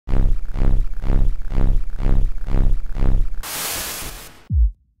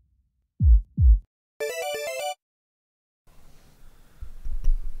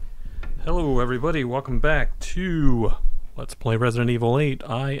Hello everybody, welcome back to Let's Play Resident Evil 8.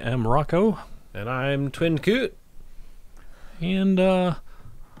 I am Rocco. And I'm Twin Coot. And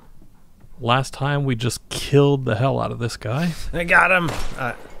last time we just killed the hell out of this guy. I got him!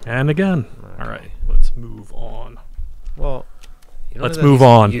 And again. Okay. Alright, let's move on. Well, you don't let's know that move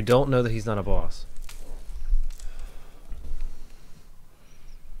on. You don't know that he's not a boss.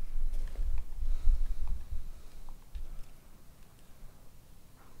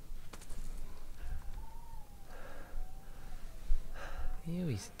 Ew,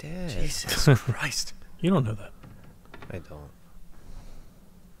 he's dead. Jesus Christ. You don't know that. I don't.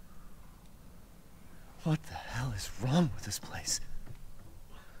 What the hell is wrong with this place?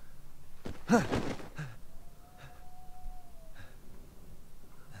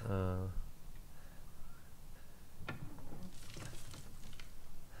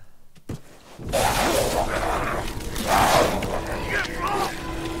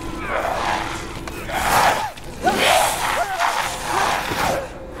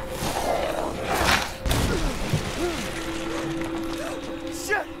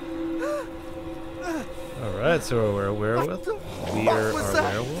 Alright, so we're a werewolf. We are a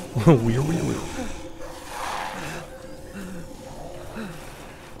werewolf. We're.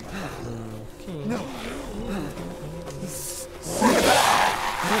 No.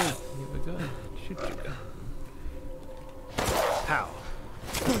 Here we go. Shoot you. Pow.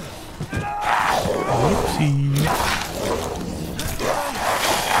 Oopsie.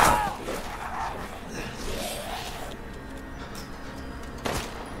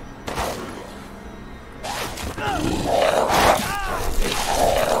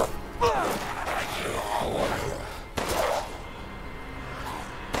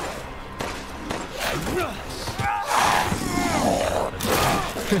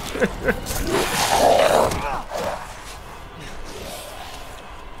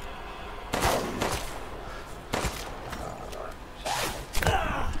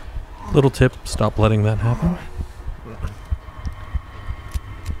 Little tip, stop letting that happen.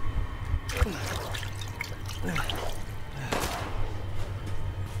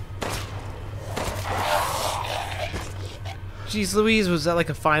 Jeez Louise, was that like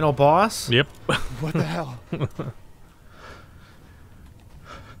a final boss? Yep. What the hell?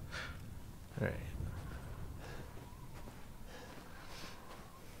 Alright.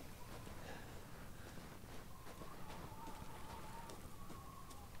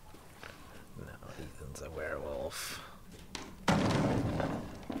 No, Ethan's a werewolf.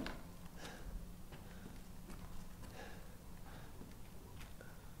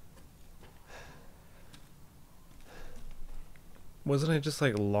 Wasn't I just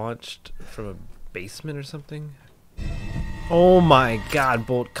like launched from a basement or something? Oh my god,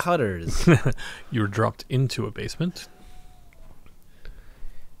 bolt cutters. You were dropped into a basement.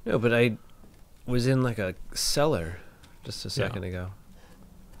 No, but I was in like a cellar just a second ago.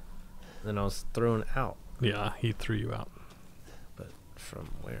 Then I was thrown out. Yeah, he threw you out. But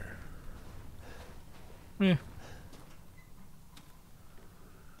from where? Yeah.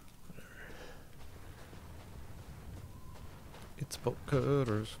 It's bolt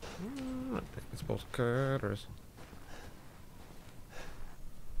cutters. I think it's bolt cutters.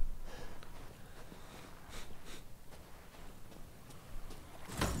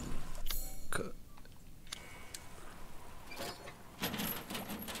 Cut.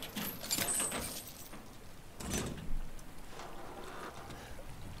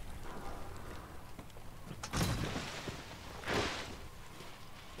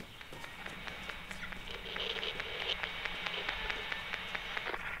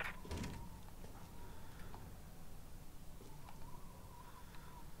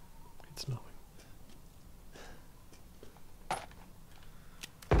 It's nothing.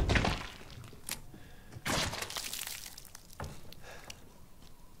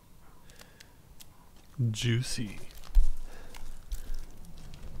 Juicy.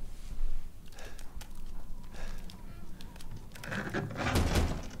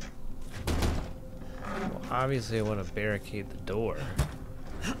 Well, obviously I want to barricade the door.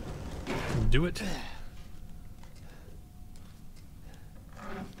 Do it.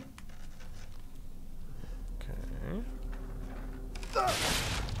 Okay.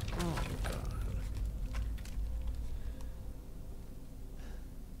 Oh god.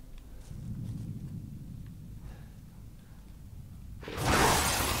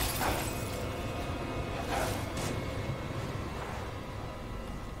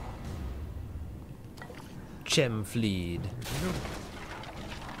 Chemfleed.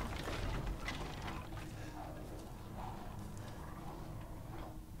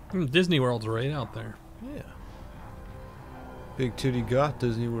 Disney World's right out there. Yeah. Big titty got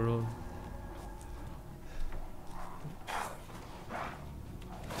Disney World.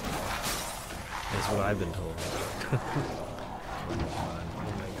 Is what I've been told. Oh my god.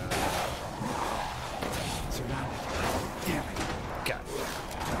 Oh my god. Surrounded. Damn it. God.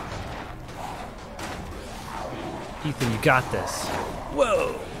 Ethan, you got this.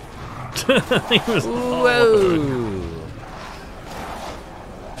 Whoa! He was Whoa!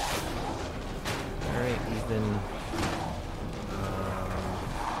 Alright, Ethan.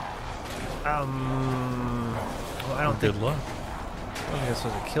 Well, I don't think Good luck. I'm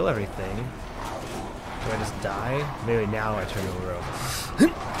supposed to kill everything. Do I just die? Maybe now I turn over.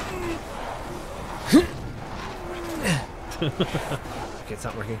 Okay, it's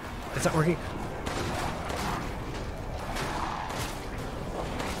not working. It's not working.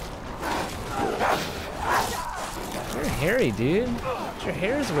 You're hairy, dude. Get your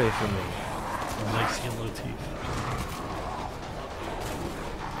hairs away from me. Nice yellow teeth.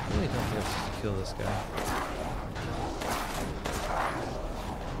 I really don't think I'm supposed to kill this guy.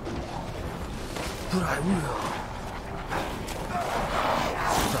 But I will.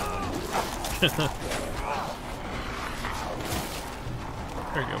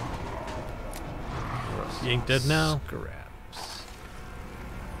 There you go. You ain't dead now. Scraps.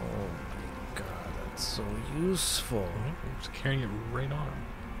 Oh my god, that's so useful. I'm just carrying it right on.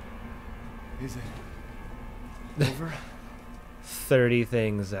 Is it over? 30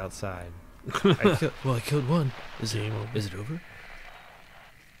 things outside. I killed one. Is Game over. Is it over?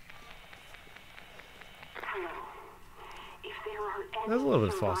 Hello. If there are any That's a little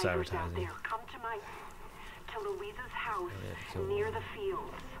bit false survivors out advertising. there, come to Louisa's house yeah, kill near one. the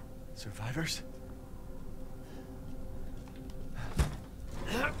fields. Survivors?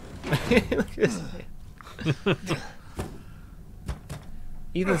 Look at this.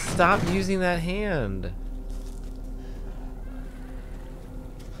 Ethan, stop using that hand.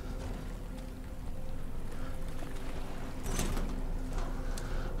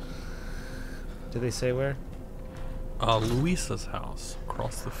 Did they say where? Luisa's house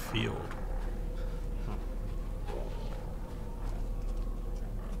across the field.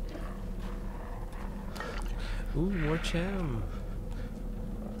 Ooh, more chem.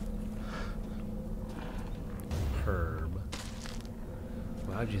 Herb.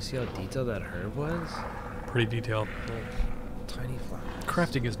 Wow, did you see how detailed that herb was? Pretty detailed. Little tiny flowers.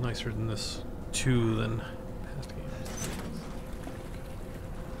 Crafting is nicer than this too than past games.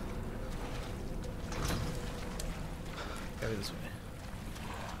 Gotta be this way.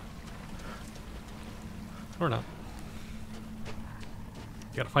 Or not.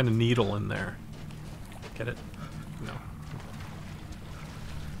 You gotta find a needle in there. Get it? No.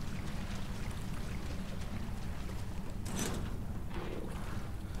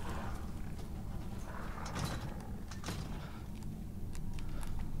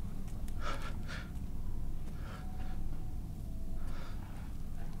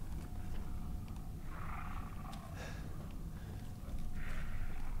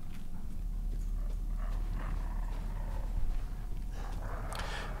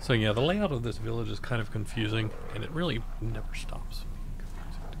 So yeah, the layout of this village is kind of confusing, and it really never stops being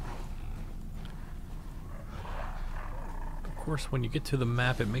confusing to me. Of course, when you get to the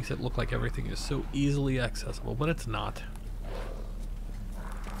map, it makes it look like everything is so easily accessible, but it's not.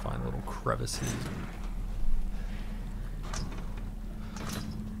 Find little crevices.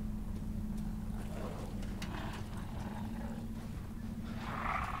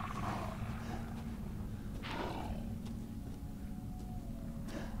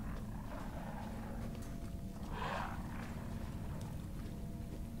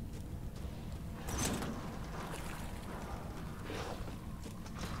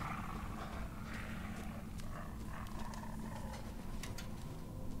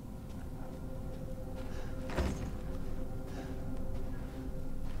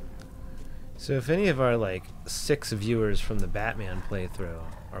 So if any of our like 6 viewers from the Batman playthrough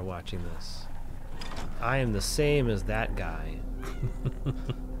are watching this, I am the same as that guy,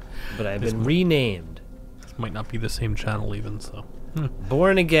 but I've been renamed. This might not be the same channel even, so.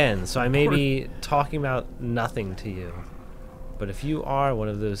 Born again, so I may be talking about nothing to you. But if you are one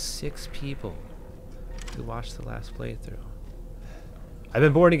of those 6 people who watched the last playthrough, I've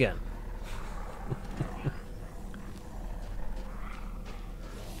been born again.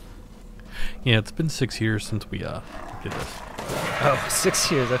 Yeah, it's been 6 years since we did this. Oh,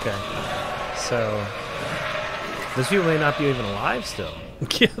 6 years, okay. So, those people may not be even alive still.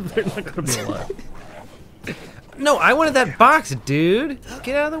 Yeah, they're not gonna be alive. No, I wanted that box, dude.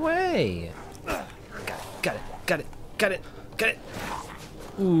 Get out of the way. Got it.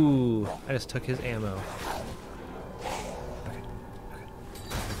 Ooh, I just took his ammo. Okay. I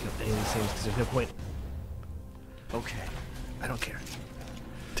don't kill any of these things because there's no point. Okay. I don't care.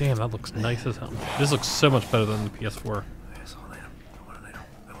 Damn, that looks nice as hell. This looks so much better than the PS4. I saw an item. I want an item.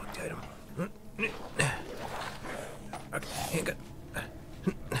 I want the item. Okay, handgun.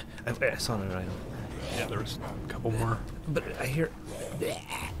 I saw an item. Yeah, there's a couple more. But I hear.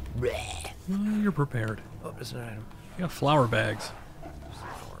 You're prepared. Oh, there's an item. You got flour bags.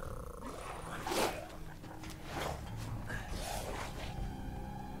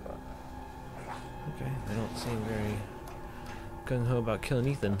 Okay, they don't seem very gung-ho about killing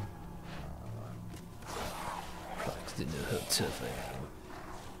Ethan. Probably didn't know how tough I am.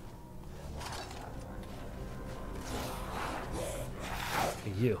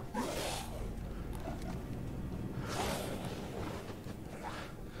 Hey, you.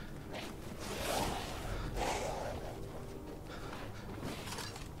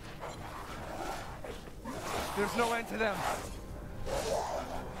 There's no end to them.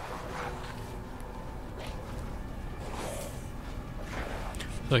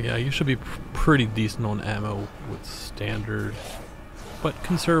 So yeah, you should be pretty decent on ammo with standard, but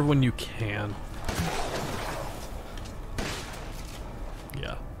conserve when you can.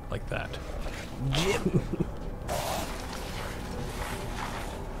 Yeah, like that. Jim.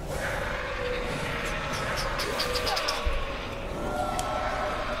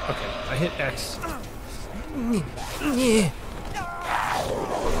 Okay, I hit X.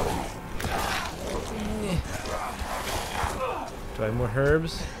 Do I have more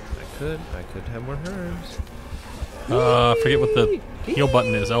herbs? I could have more herbs. Forget what the heal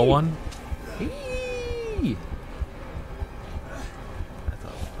button is. L1? Eee. I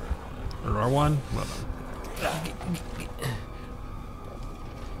thought Or R1? Whatever.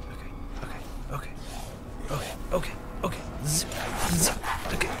 Okay. Zip.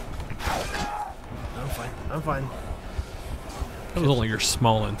 Okay. I'm fine. That was only your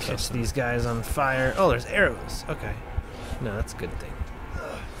small Catch intestine. these guys on fire. Oh, there's arrows. Okay. No, that's a good thing.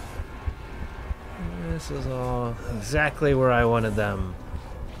 This is all exactly where I wanted them.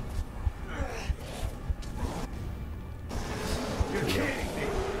 You're kidding me.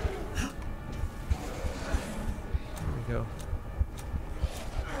 Here we go.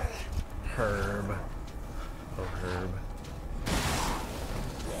 Herb. Oh, herb.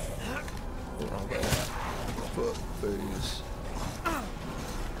 Wrong button. Foot face.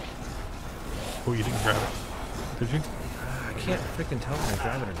 Oh, you didn't grab it. Did you? I can't freaking tell if I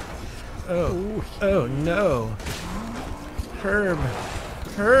grab it or not. Oh no. Herb.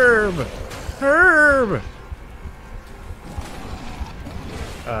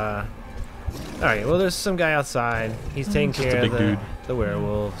 Alright, well there's some guy outside. He's taking Just a care big of dude. the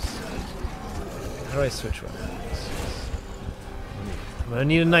werewolves. How do I switch weapons? I'm gonna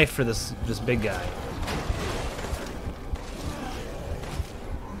need a knife for this big guy.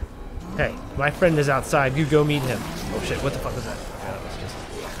 Hey, my friend is outside. You go meet him. Oh shit, what the fuck was that? That was just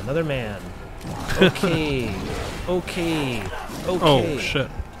another man. Okay. Oh, shit.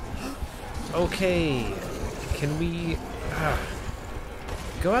 Okay. Can we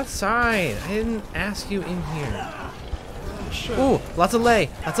go outside? I didn't ask you in here. Ooh, lots of lay.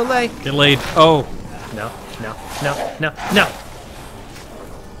 Get laid. Oh. No.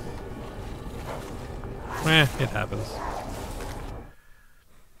 It happens.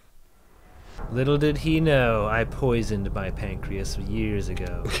 Little did he know I poisoned my pancreas years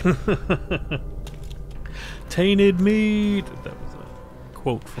ago. Tainted meat. That was a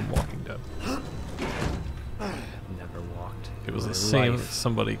quote from Walking Dead. Never walked. It was in the my same. life.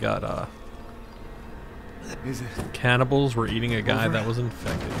 Somebody got Is it? cannibals were eating a guy that was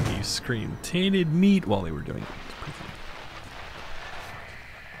infected. He screamed tainted meat while they were doing it. It's pretty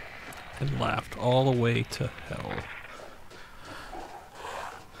funny. And laughed all the way to hell.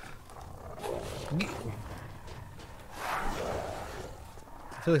 I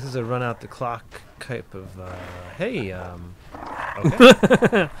feel like this is a run out the clock type of hey,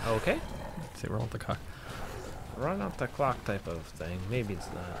 okay. Okay. Say we're on the cock. Run out the clock type of thing. Maybe it's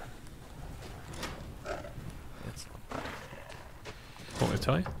not. It's, Want me to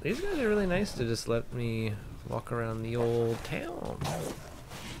tell you? these guys are really nice to just let me walk around the old town.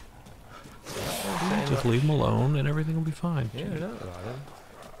 Just leave them alone and everything will be fine. Yeah, they're not rotted.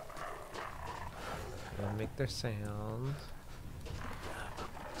 They'll make their sounds.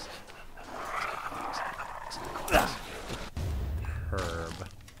 Herb.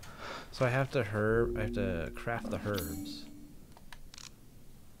 So I have to craft the herbs.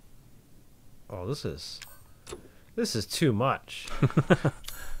 Oh, this is too much.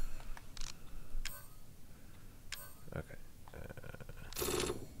 Okay.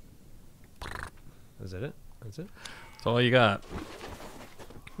 Is that it? That's it? That's all you got.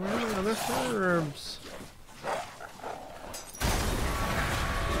 Where are the other herbs?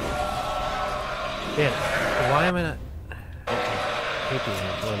 Man, why am I not... Okay, Hippie's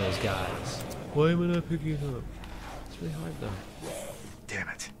one of those guys. Why am I not picking it up? It's really hard, though. Damn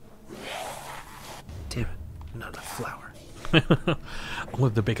it. Damn it, not a flower. I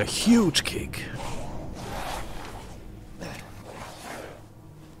wanted to bake a huge cake.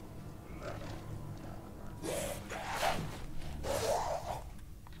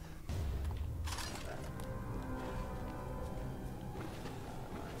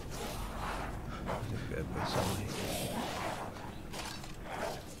 Good, but somebody...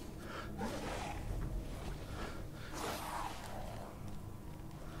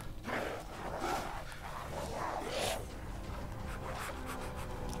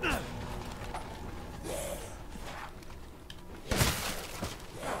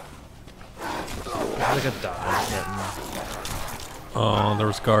 Like a dodge button. Oh, there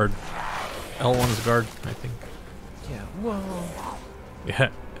was guard. L1 is guard, I think. Yeah, whoa. Yeah.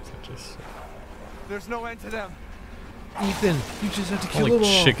 It's just, There's no end to them. Ethan, you just have to kill only them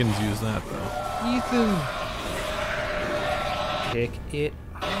all. chickens use that, though. Ethan. Pick it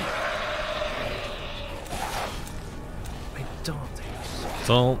up. I don't think so.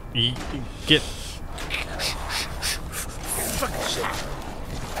 Don't get. Fucking shit.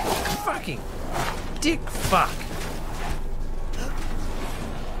 Fucking dick fuck.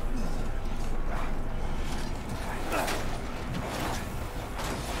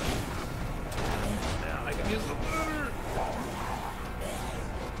 Now I can use the water.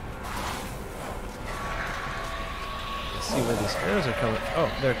 Let's see where these arrows are coming.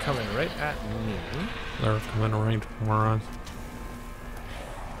 Oh, they're coming right at me. They're coming right morons.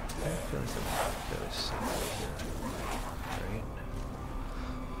 I feel like there's something here. Right?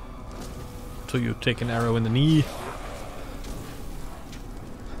 So you take an arrow in the knee.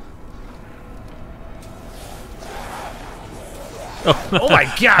 Oh my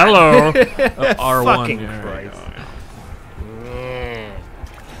god! Hello! R1. Fucking yeah, there you Christ. go.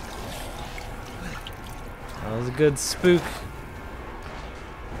 That was a good spook.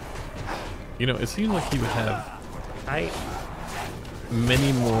 You know, it seems like he would have I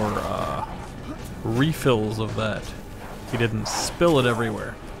many more refills of that. He didn't spill it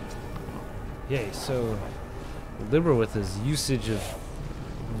everywhere. yeah, he's so liberal with his usage of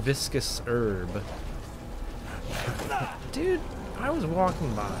viscous herb. Dude, I was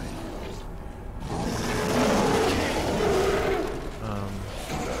walking by.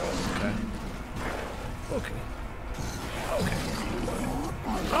 Okay. Okay. Okay.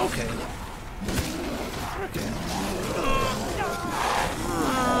 Okay.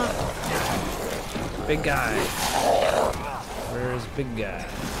 Big guy. Where's big guy?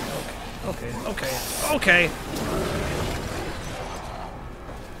 Okay. Okay. Okay.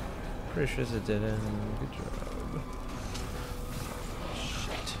 Pretty sure it's a dead end. Good job.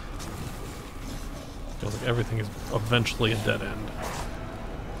 Shit. Feels like everything is eventually a dead end.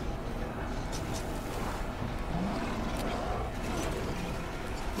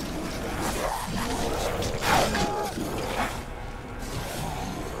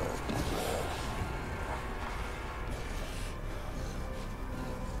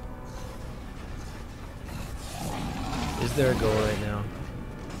 Is there a goal right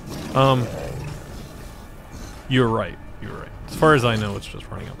now? You're right. You're right. As far as I know, it's just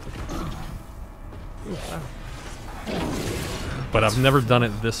running up the. Ooh, wow. But I've never done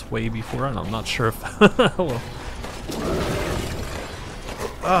it this way before, and I'm not sure if. Well,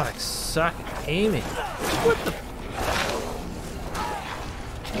 Oh, I suck at aiming. What the?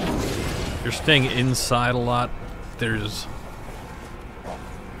 you're staying inside a lot. There's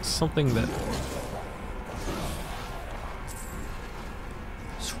something that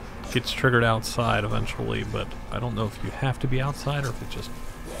gets triggered outside eventually, but I don't know if you have to be outside or if it just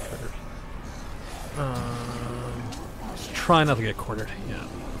triggers. Just try not to get cornered. Yeah.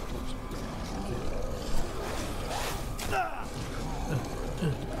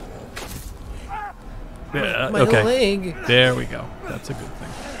 Yeah, My okay. leg. There we go. That's a good thing.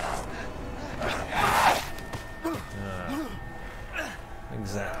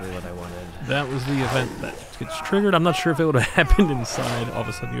 Exactly what I wanted. That was the event that gets triggered. I'm not sure if it would have happened inside. All of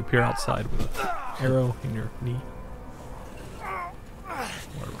a sudden you appear outside with an arrow in your knee.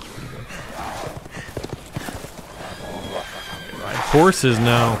 Water looks pretty good. Ride horses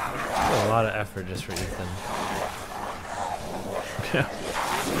now. A lot of effort just for Ethan. Yeah.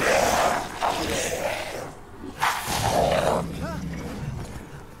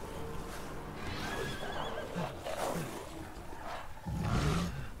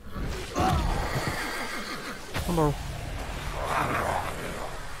 Hello.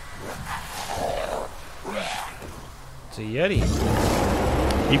 It's a Yeti.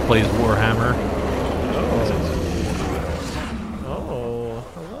 He plays Warhammer.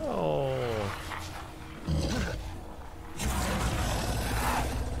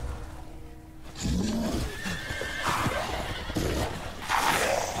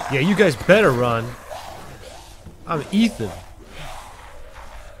 Yeah, you guys better run. I'm Ethan.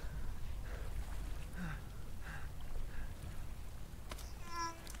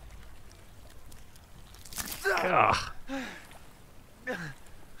 Ugh.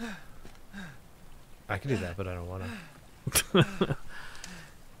 I can do that, but I don't want to.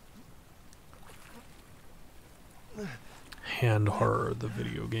 Hand horror, the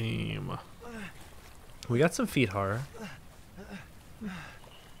video game. We got some feet horror.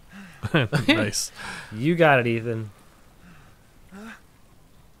 Nice. You got it, Ethan.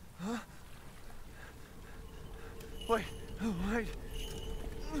 Wait, wait.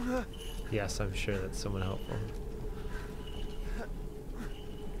 Yes, I'm sure that's someone helpful.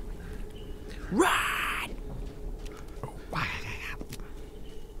 Run!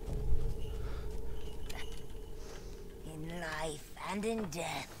 In life and in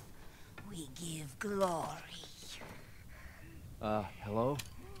death, we give glory. Hello?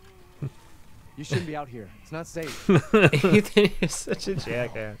 You shouldn't be out here. It's not safe. Ethan, you're such a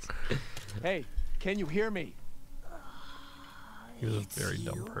jackass. Hey, can you hear me? He was a It's very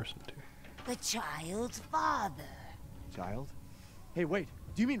dumb you, person, too. the child's father. Child? Hey, wait.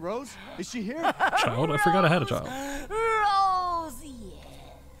 Do you mean Rose? Is she here? Child? I forgot I had a child. Rose,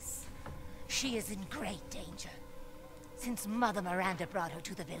 yes. She is in great danger. Since Mother Miranda brought her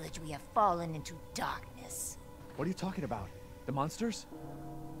to the village, we have fallen into darkness. What are you talking about? The monsters?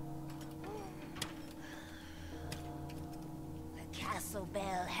 The castle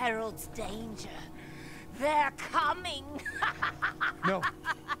bell heralds danger. They're coming. No.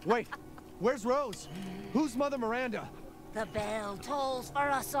 Wait. Where's Rose? Who's Mother Miranda? The bell tolls for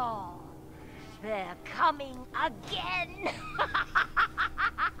us all. They're coming again.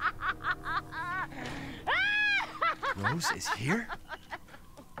 Rose is here?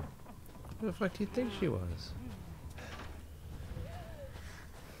 Who the fuck do you think she was?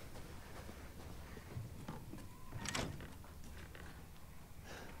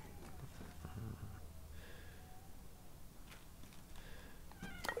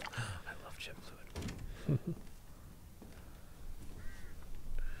 I love gem fluid.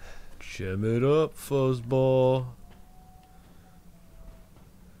 Gem it up, fuzzball.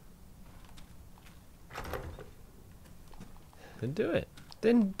 Then do it.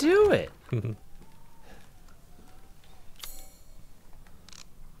 Then do it. You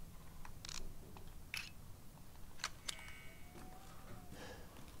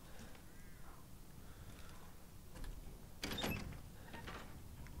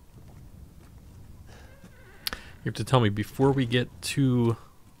have to tell me before we get to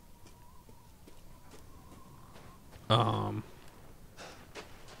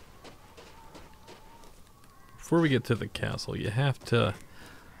the castle, you have to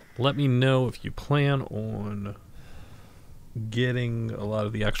let me know if you plan on getting a lot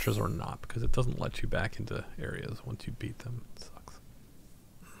of the extras or not, because it doesn't let you back into areas once you beat them. It sucks.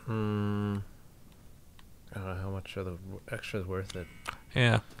 I don't know how much are the extras worth it.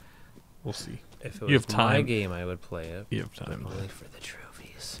 Yeah, we'll see. If it You was have my time. game, I would play it. You have time. Only for the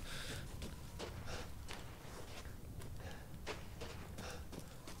trophies.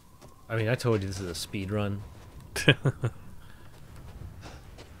 I mean, I told you this is a speed run. It's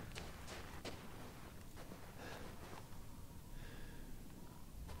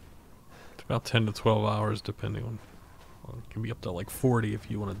about 10 to 12 hours, depending on. Well, it can be up to like 40 if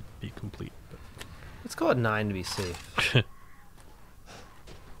you want to be complete. But Let's call it 9 to be safe.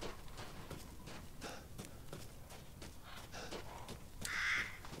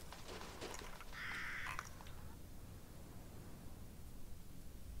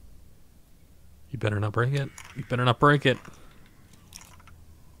 you better not break it. You better not break it.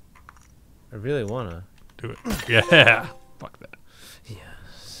 I really wanna. Do it. Yeah. Fuck that.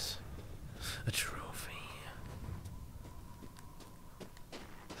 Yes. A trophy.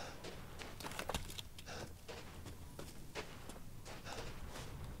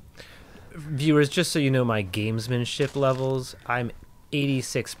 Viewers, just so you know my gamesmanship levels, I'm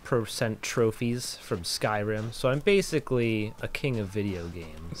 86% trophies from Skyrim, so I'm basically a king of video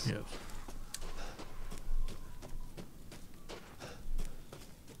games. Yes.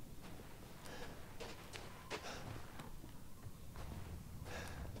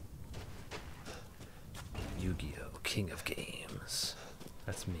 Yu-Gi-Oh! King of games.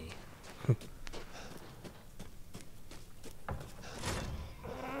 That's me.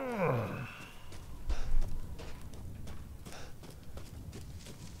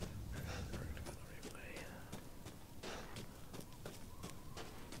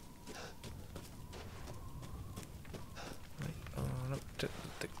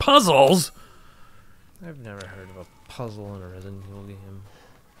 Puzzles? I've never heard of a puzzle in a Resident Evil game.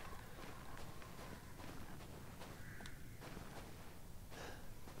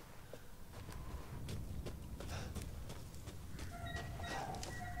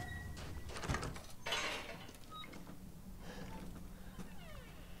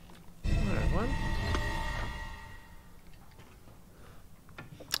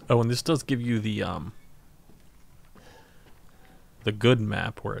 Oh, and this does give you the good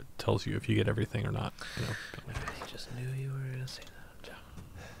map where it tells you if you get everything or not. You know, I just knew you were gonna say that.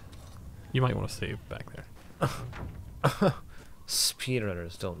 you might want to save back there.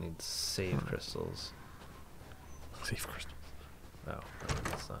 Speedrunners don't need save crystals. Save crystals. Oh,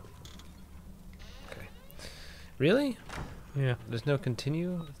 that's not. Okay. Really? Yeah. There's no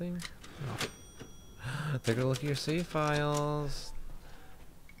continue thing? No. They're gonna look at your save files.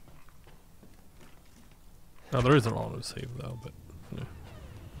 No, there is an auto save though, but yeah.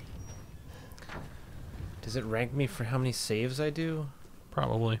 Does it rank me for how many saves I do?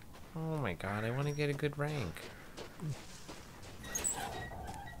 Probably. Oh my god, I want to get a good rank.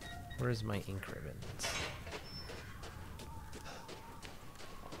 Where's my ink ribbons?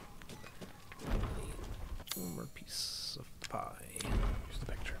 One more piece of pie. Here's the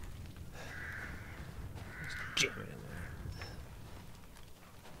picture. Just jam it in there.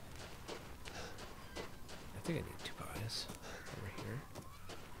 I think I need 2 pies over here.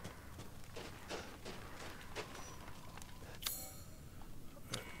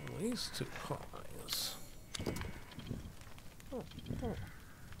 At least 2 pies.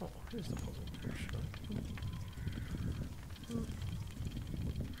 Oh, here's the puzzle.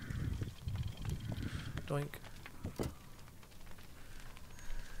 Doink.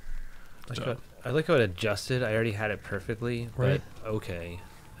 I like how it adjusted. I already had it perfectly, Right. but okay.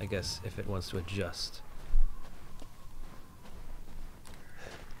 I guess if it wants to adjust.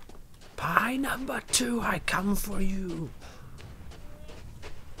 Pie number 2, I come for you.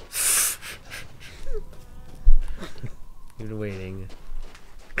 You've been waiting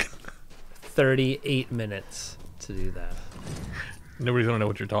 38 minutes to do that. Nobody's gonna know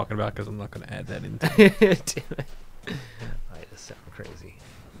what you're talking about because I'm not gonna add that in. Damn it. I just sound crazy.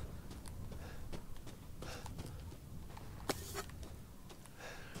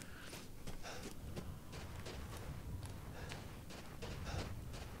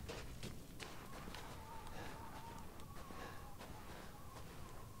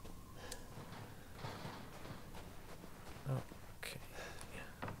 Okay.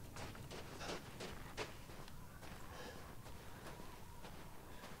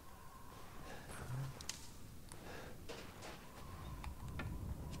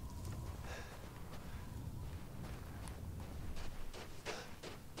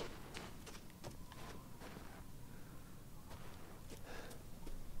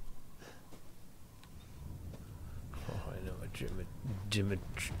 Oh, I know what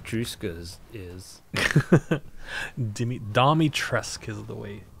Jimitruska is. Domitresk is the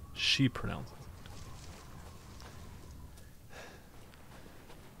way she pronounces it.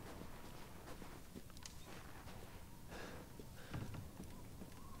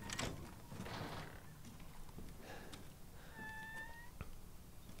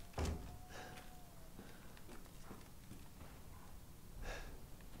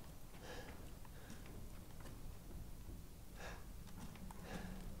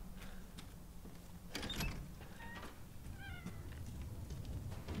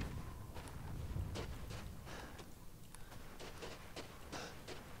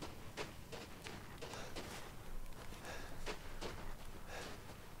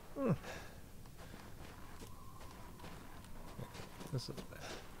 This is bad.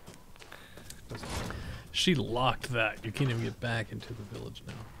 This is She locked that. You can't even get back into the village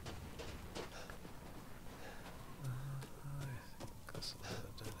now. this is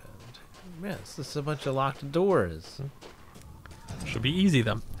a dead end. Man, this is a bunch of locked doors. Should be easy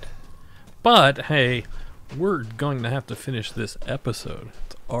then. But hey, we're going to have to finish this episode.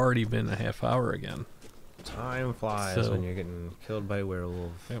 It's already been a half hour again. Time flies So- when you're getting killed by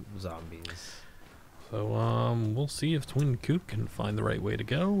werewolf Yep. zombies. So we'll see if Twin Coop can find the right way to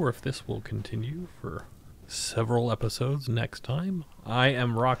go, or if this will continue for several episodes next time. I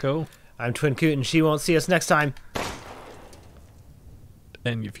am Rocco, I'm Twin Coot, and she won't see us next time.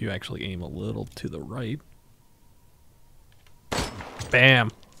 and if you actually aim a little to the right,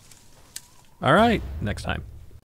 bam. All right, next time.